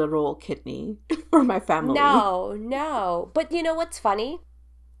sacrifice my literal kidney for my family. No, no. But you know what's funny?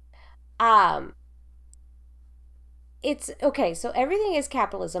 Um, it's okay. So everything is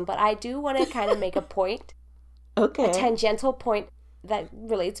capitalism, but I do want to kind of make a point, a Okay. tangential point that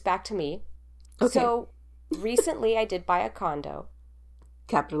relates back to me. Okay. So recently I did buy a condo.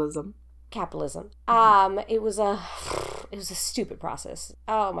 Capitalism. Capitalism. Mhm. It was a stupid process.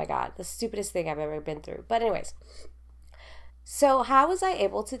 Oh my god, the stupidest thing I've ever been through. But anyways, so how was I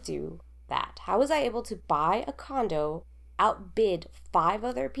able to do that? How was I able to buy a condo, outbid five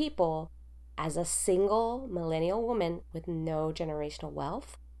other people as a single millennial woman with no generational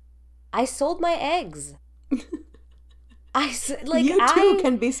wealth? I sold my eggs. Like You too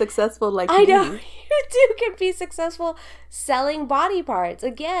can be successful like I know me. you too can be successful selling body parts.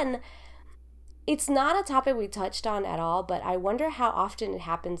 Again, it's not a topic we touched on at all, but I wonder how often it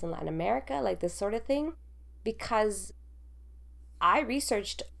happens in Latin America, like this sort of thing, because I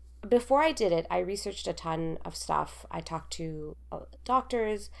researched before I did it, I researched a ton of stuff. I talked to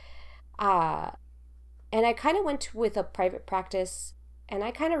doctors, uh, and I kind of went with a private practice, and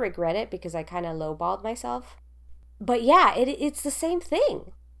I kind of regret it because I kind of lowballed myself. But yeah, it's the same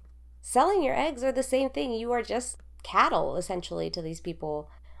thing. Selling your eggs are the same thing. You are just cattle essentially to these people.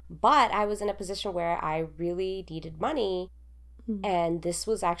 But I was in a position where I really needed money, Mm. and this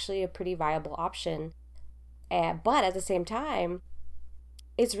was actually a pretty viable option. But at the same time,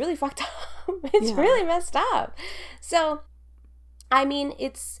 it's really fucked up. It's Yeah. really messed up. So, I mean,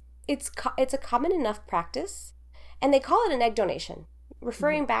 it's a common enough practice, and they call it an egg donation, Mhm.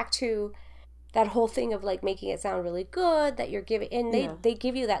 referring back to that whole thing of like making it sound really good that you're giving, and Yeah. they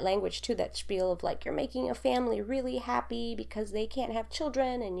give you that language too, that spiel of like you're making a family really happy because they can't have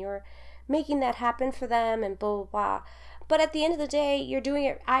children and you're making that happen for them and blah blah blah. But at the end of the day, you're doing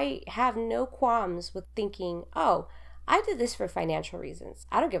it. I have no qualms with thinking, oh, I did this for financial reasons.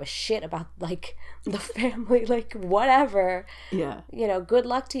 I don't give a shit about like the family, like whatever. Yeah. Good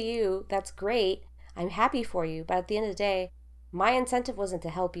luck to you. That's great. I'm happy for you. But at the end of the day, my incentive wasn't to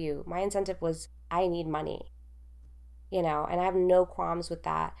help you. My incentive was I need money, and I have no qualms with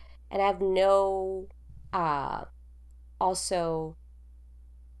that. And I have no, uh, also,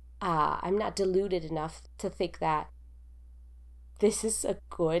 I'm not deluded enough to think that this is a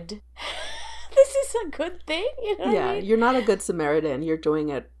good, this is a good thing. You know what I Yeah. mean? You're not a good Samaritan. You're doing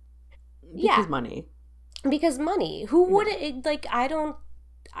it Yeah, because money. because money. Who Yeah. wouldn't? Like, I don't.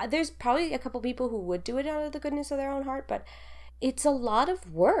 There's probably a couple people who would do it out of the goodness of their own heart, but it's a lot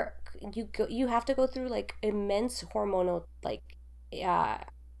of work. You have to go through like immense hormonal like uh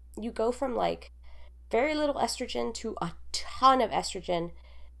you go from like very little estrogen to a ton of estrogen.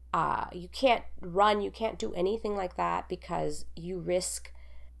 You can't run, you can't do anything like that because you risk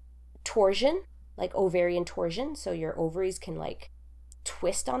torsion, like ovarian torsion, so your ovaries can like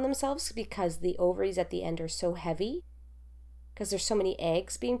twist on themselves because the ovaries at the end are so heavy because there's so many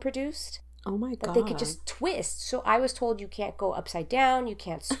eggs being produced Oh my that they could God. just twist. So I was told you can't go upside down, you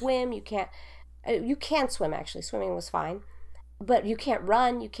can't swim, you can swim actually. Swimming was fine. But you can't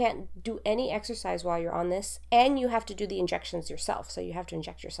run, you can't do any exercise while you're on this, and you have to do the injections yourself. So you have to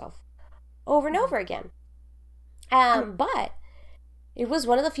inject yourself. over and Yeah. over again. I But it was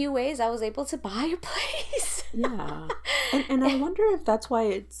one of the few ways I was able to buy a place. Yeah. And I wonder if that's why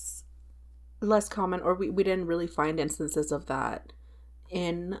it's less common, or we didn't really find instances of that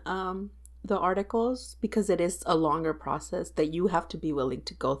in the articles, because it is a longer process that you have to be willing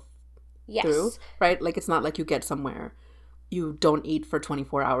to go through, Yes. right? Like it's not like you get somewhere, you don't eat for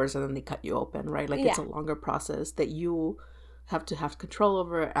 24 hours and then they cut you open, right? Like it's Yeah. a longer process that you have to have control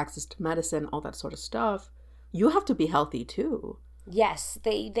over, access to medicine, all that sort of stuff. You have to be healthy too. Yes,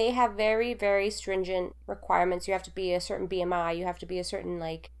 they have very very stringent requirements. You have to be a certain BMI. You have to be a certain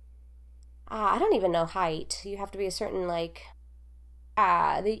like I don't even know height. You have to be a certain like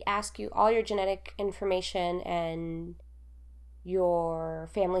they ask you all your genetic information and your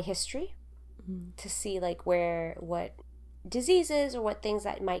family history Mm. to see like where what diseases or what things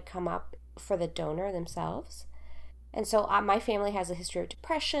that might come up for the donor themselves. And so my family has a history of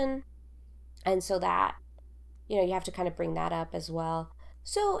depression, and so that you have to kind of bring that up as well.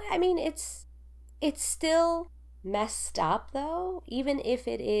 So I mean, it's still messed up though, even if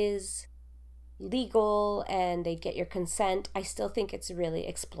it is legal and they get your consent. I still think it's really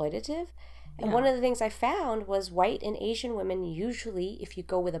exploitative. And one Yeah. of the things I found was white and Asian women usually, if you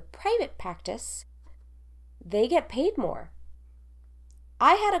go with a private practice, they get paid more.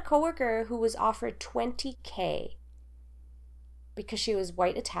 I had a coworker who was offered 20K because she was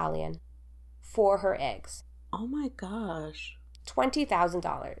white Italian for her eggs. Oh my gosh.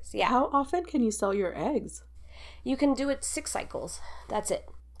 $20,000. Yeah. How often can you sell your eggs? You can do it 6 cycles. That's it.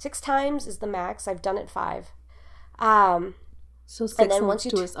 6 times is the max. I've done it 5. Um, So and six then times once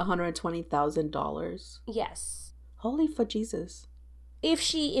you, two is $120,000. yes, Holy for Jesus. if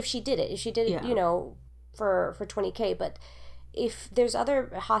she did it, Yeah. for 20K. But if there's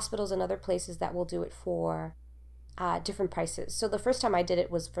other hospitals and other places that will do it for different prices. So the first time I did it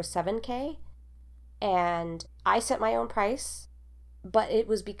was for 7K, and I set my own price, but it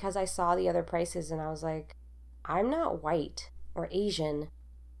was because I saw the other prices and I was like, I'm not white or Asian,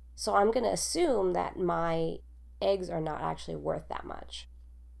 so I'm going to assume that my eggs are not actually worth that much.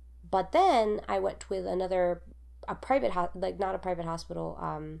 But then I went with a private, like not a private hospital,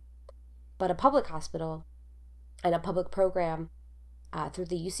 but a public hospital and a public program through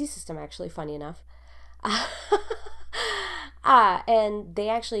the UC system, actually, funny enough. And they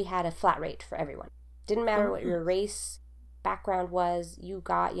actually had a flat rate for everyone. Didn't matter Oh, what your nice. race, background was, you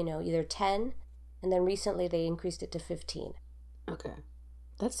got, either 10, and then recently they increased it to 15. Okay.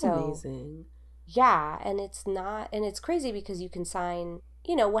 That's So, amazing. yeah, and it's crazy because you can sign,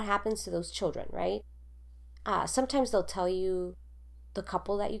 what happens to those children, right? Sometimes they'll tell you the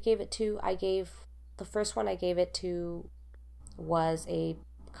couple that you gave it to. The first one I gave it to was a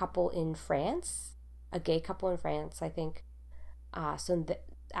couple in France, a gay couple in France, I think.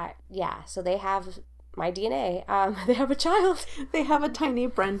 Yeah, so they have my DNA. They have a child. They have a tiny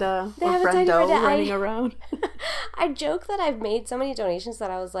Brenda They or have a tiny bird Brendo that running around. I joke that I've made so many donations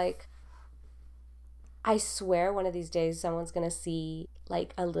that I was like, I swear one of these days someone's gonna see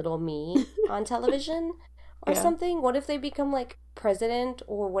like a little me on television or Yeah. something. What if they become like president,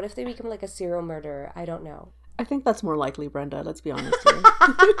 or what if they become like a serial murderer? I don't know. I think that's more likely, Brenda, let's be honest here.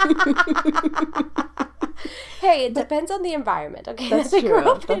 Hey, it But depends on the environment, okay, that that's they grow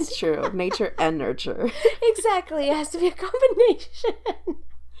true. up in. That's true. Nature and nurture. Exactly, it has to be a combination.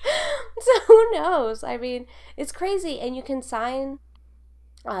 So who knows? I mean, it's crazy, and you can sign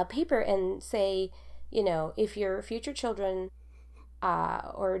a paper and say, if your future children,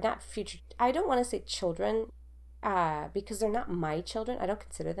 or not future, I don't want to say children, because they're not my children. I don't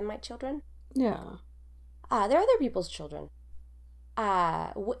consider them my children. Yeah. They're other people's children.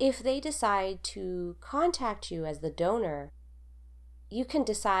 If they decide to contact you as the donor, you can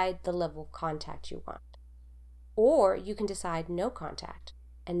decide the level of contact you want. Or you can decide no contact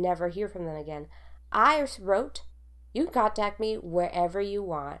and never hear from them again. I wrote, you can contact me wherever you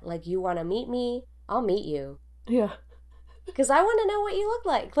want. Like, you want to meet me, I'll meet you. Yeah. Because I want to know what you look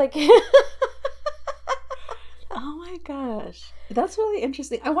like. Like, Oh my gosh. That's really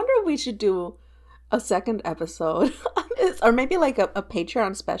interesting. I wonder if we should do a second episode on this, or maybe like a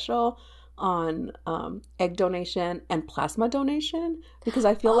Patreon special on egg donation and plasma donation, because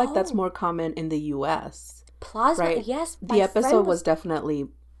I feel like that's oh, more common in the US, plasma. right? Yes, my The friend episode was was. definitely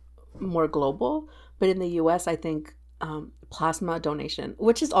more global, but in the US, I think plasma donation,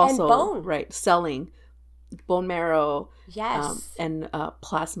 which is And also, bone. right, selling bone marrow Yes. and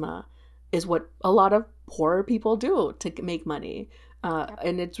plasma is what a lot of poorer people do to make money. Yep.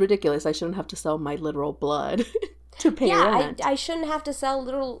 And it's ridiculous. I shouldn't have to sell my literal blood to pay Yeah, rent. I shouldn't have to sell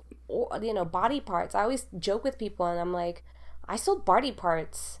little, body parts. I always joke with people and I'm like, I sold body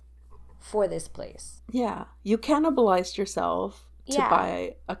parts for this place. Yeah. You cannibalized yourself to Yeah,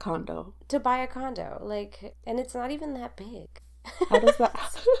 buy a condo. to buy a condo. Like, and it's not even that big. How does that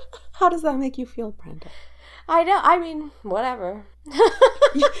how does that make you feel, Brenda? I know. I mean, whatever.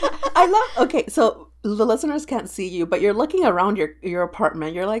 I love okay, so the listeners can't see you, but you're looking around your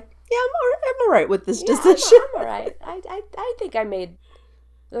apartment. You're like, yeah, I'm all right with this Yeah, decision. I'm all right. I think I made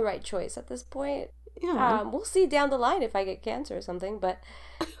the right choice at this point. Yeah. We'll see down the line if I get cancer or something, but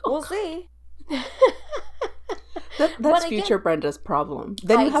we'll see. That's But future again, Brenda's problem.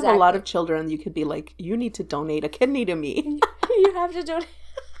 Then you have a lot exactly. of children. You could be like, you need to donate a kidney to me. You have to donate.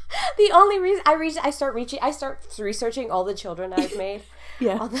 The only reason I start researching all the children I've made,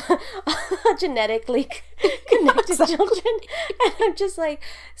 Yeah. all the genetically connected Exactly. children, and I'm just like,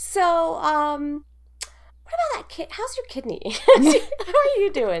 so, what about that kid? How's your kidney? How are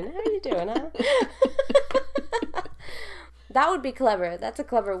you doing? How are you doing? Huh? That would be clever. That's a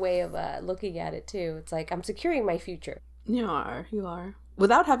clever way of looking at it too. It's like I'm securing my future. You are. You are.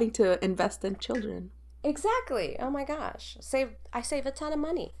 Without having to invest in children. Exactly. Oh my gosh. I save a ton of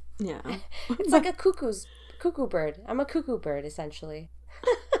money. Yeah. It's like a cuckoo bird. I'm a cuckoo bird essentially.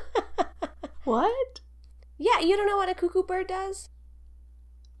 What? Yeah, you don't know what a cuckoo bird does?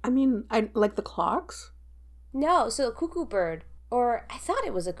 I mean, I like the clocks. No, so a cuckoo bird, or I thought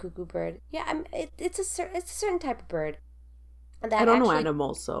it was a cuckoo bird. Yeah, it's it's a certain type of bird I that don't know actually,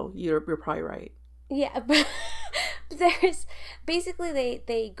 animals, so you're probably right. yeah, but there's basically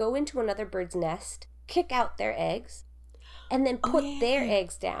they go into another bird's nest, kick out their eggs, and then Oh put yeah, their yeah, yeah.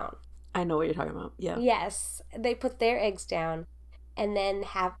 eggs down. I know what you're talking about. Yeah. Yes, they put their eggs down, and then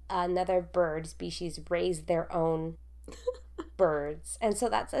have another bird species raise their own birds, and so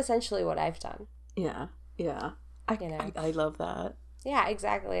that's essentially what I've done. Yeah. Yeah. I, You I know. I love that. Yeah,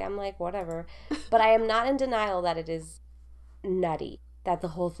 exactly. I'm like, whatever. But I am not in denial that it is nutty, that the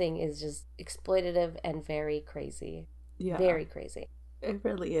whole thing is just exploitative and very crazy. Yeah. Very crazy. It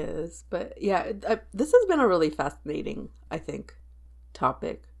really is. But yeah, this has been a really fascinating, I think,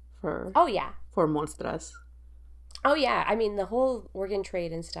 topic for Oh, yeah. Monstras. Oh, yeah. I mean, the whole organ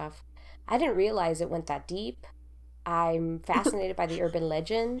trade and stuff, I didn't realize it went that deep. I'm fascinated by the urban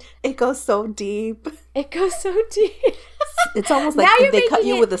legend. It goes so deep. It goes so deep. It's almost Now like you're they cut making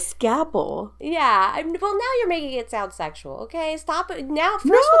you it. with a scalpel. Yeah. Well, now you're making it sound sexual. Okay, stop it. Now, first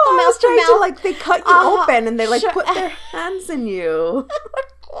No, with the I was mouth trying to to mouth. like they cut you open and they like Sure. put their hands in you.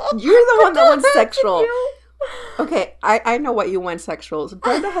 You're the one that went sexual. Okay, I know what you went sexual. So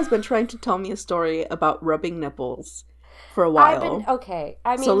Brenda has been trying to tell me a story about rubbing nipples for a while. Okay.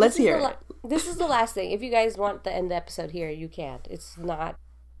 I mean, So let's hear it. This is the last thing. If you guys want to end the episode here, you can't. It's not.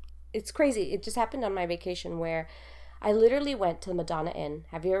 It's crazy. It just happened on my vacation where I literally went to the Madonna Inn.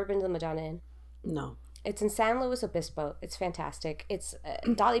 Have you ever been to the Madonna Inn? No. It's in San Luis Obispo. It's fantastic. It's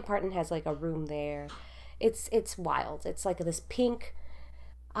Dolly Parton has like a room there. It's wild. It's like this pink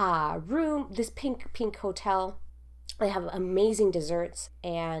room, this pink hotel. They have amazing desserts,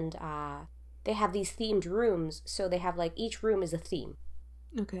 and they have these themed rooms. So they have like each room is a theme.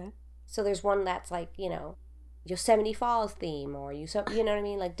 Okay. So there's one that's like, Yosemite Falls theme, or you know what I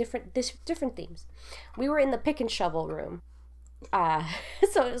mean, like different themes. We were in the pick and shovel room,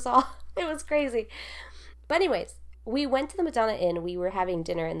 so it was crazy. But anyways, we went to the Madonna Inn. We were having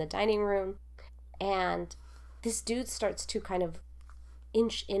dinner in the dining room, and this dude starts to kind of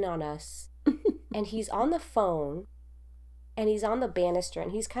inch in on us, and he's on the phone, and he's on the banister,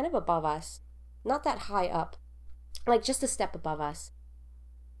 and he's kind of above us, not that high up, like just a step above us.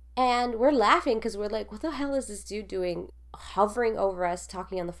 And we're laughing because we're like, what the hell is this dude doing hovering over us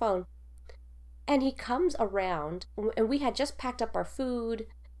talking on the phone? And he comes around, and we had just packed up our food.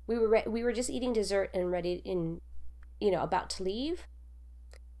 We were just eating dessert and about to leave.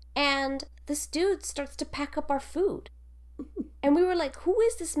 And this dude starts to pack up our food. And we were like, who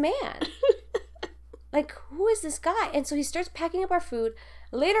is this man? Like, who is this guy? And so he starts packing up our food.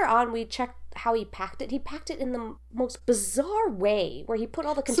 Later on, we checked how he packed it. He packed it in the most bizarre way, where he put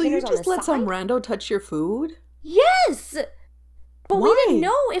all the So you containers on the just let side. some rando touch your food? Yes! But we Why? didn't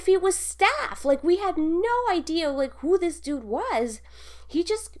know if he was staff. Like, we had no idea, like, who this dude was. He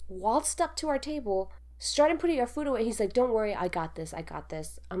just waltzed up to our table, started putting our food away. He's like, don't worry, I got this. I'm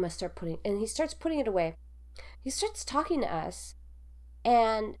going to start putting... And he starts putting it away. He starts talking to us,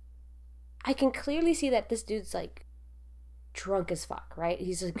 and I can clearly see that this dude's, like, drunk as fuck, right?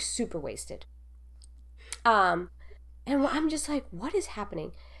 He's, like, super wasted. And I'm just like, what is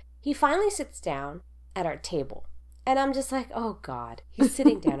happening? He finally sits down at our table. And I'm just like, oh God, he's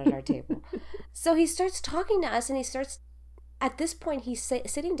sitting down at our table. So he starts talking to us, and at this point, he's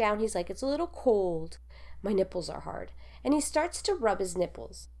sitting down. He's like, it's a little cold. My nipples are hard. And he starts to rub his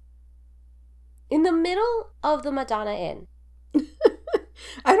nipples. in the middle of the Madonna Inn.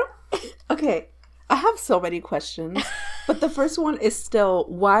 I don't. Okay, I have so many questions, but the first one is still: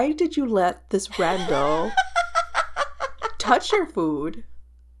 why did you let this rando touch your food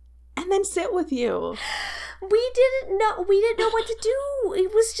and then sit with you? We didn't know what to do.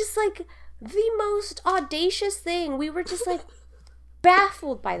 It was just like the most audacious thing. We were just like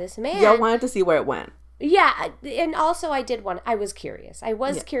baffled by this man. Y'all wanted to see where it went. Yeah, and also I was curious. I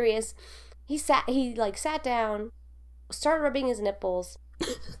was curious. He sat down, started rubbing his nipples.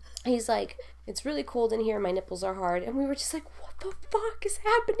 He's like, it's really cold in here, my nipples are hard. And we were just like, what the fuck is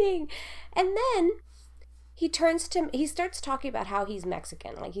happening? And then he starts talking about how he's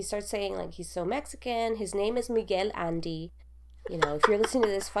Mexican. Like, he starts saying, like, he's so Mexican. His name is Miguel Andy. You know, if you're listening to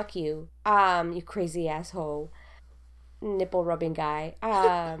this, fuck you. You crazy asshole. Nipple rubbing guy.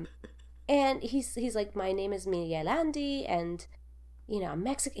 And he's like, my name is Miguel Andy, and, you know, I'm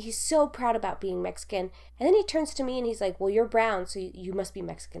Mexican. He's so proud about being Mexican. And then he turns to me and he's like, well, you're brown, so you must be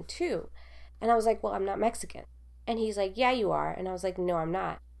Mexican too. And I was like, well, I'm not Mexican. And he's like, yeah, you are. And I was like, no, I'm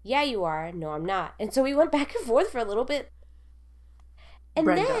not. Yeah, you are. No, I'm not. And so we went back and forth for a little bit. And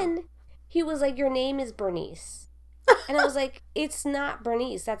Brenda. then he was like, your name is Bernice. And I was like, it's not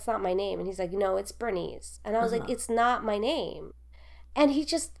Bernice. That's not my name. And he's like, no, it's Bernice. And I was like, it's not my name. And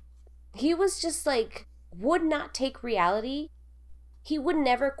he was just like, would not take reality. He would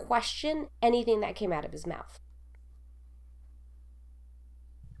never question anything that came out of his mouth.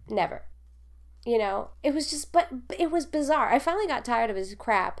 Never. You know, it was just, but it was bizarre. I finally got tired of his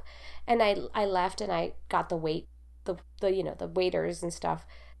crap, and I left, and I got the waiters and stuff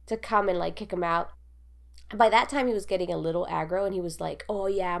to come and like kick him out. By that time, he was getting a little aggro, and he was like, oh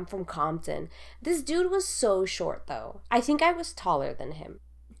yeah, I'm from Compton. This dude was so short, though. I think I was taller than him.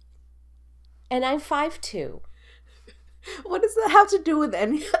 And I'm 5'2". What does that have to do with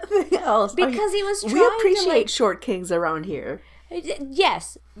anything else? Because he was trying we appreciate to, like, short kings around here.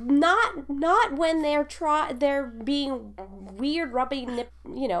 Yes, not when they're being weird rubbing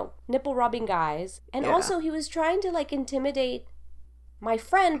nipple rubbing guys. And also he was trying to like intimidate my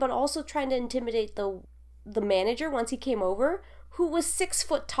friend, but also trying to intimidate the manager once he came over, who was 6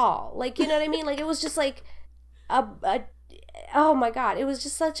 foot tall. Like, you know what I mean? Like, it was just like oh my god, it was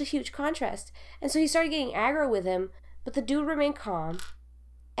just such a huge contrast. And so he started getting aggro with him, but the dude remained calm.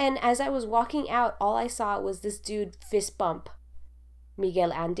 And as I was walking out, all I saw was this dude fist bump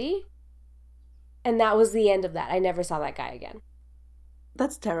Miguel Andy, and that was the end of that. I never saw that guy again.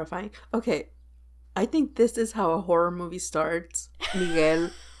 That's terrifying. Okay, I think this is how a horror movie starts.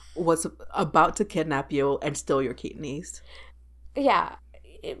 Miguel was about to kidnap you and steal your kidneys. Yeah,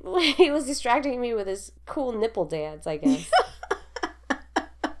 he was distracting me with his cool nipple dance, I guess.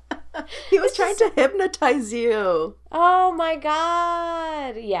 He was trying to hypnotize you. Oh my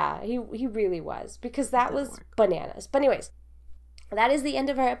god. Yeah, he really was, because that was bananas. But anyways, that is the end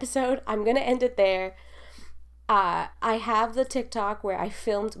of our episode. I'm going to end it there. I have the TikTok where I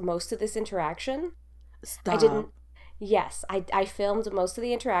filmed most of this interaction. Stop. I filmed most of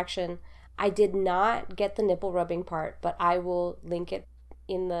the interaction. I did not get the nipple rubbing part, but I will link it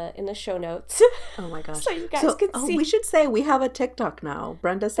in the show notes. Oh my gosh. So you guys can see. We should say we have a TikTok now.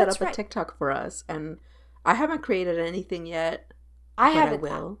 Brenda set That's up right. a TikTok for us, and I haven't created anything yet. I but haven't. I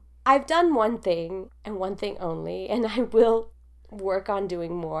will. I've done one thing and one thing only, and I will work on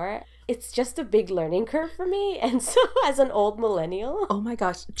doing more. It's just a big learning curve for me, and so as an old millennial. Oh my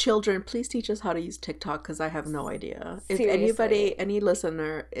gosh, children, please teach us how to use TikTok, because I have no idea. Seriously. If any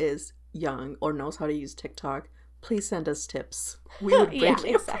listener is young or knows how to use TikTok, please send us tips. We would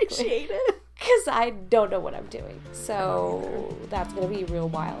greatly appreciate it. Because I don't know what I'm doing. So that's going to be real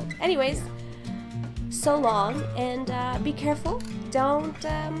wild. Anyways, so long, and be careful. Don't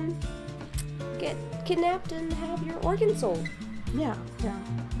get kidnapped and have your organs sold. Yeah.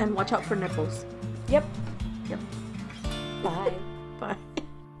 And watch out for nipples. Yep. Yep. Bye. Bye.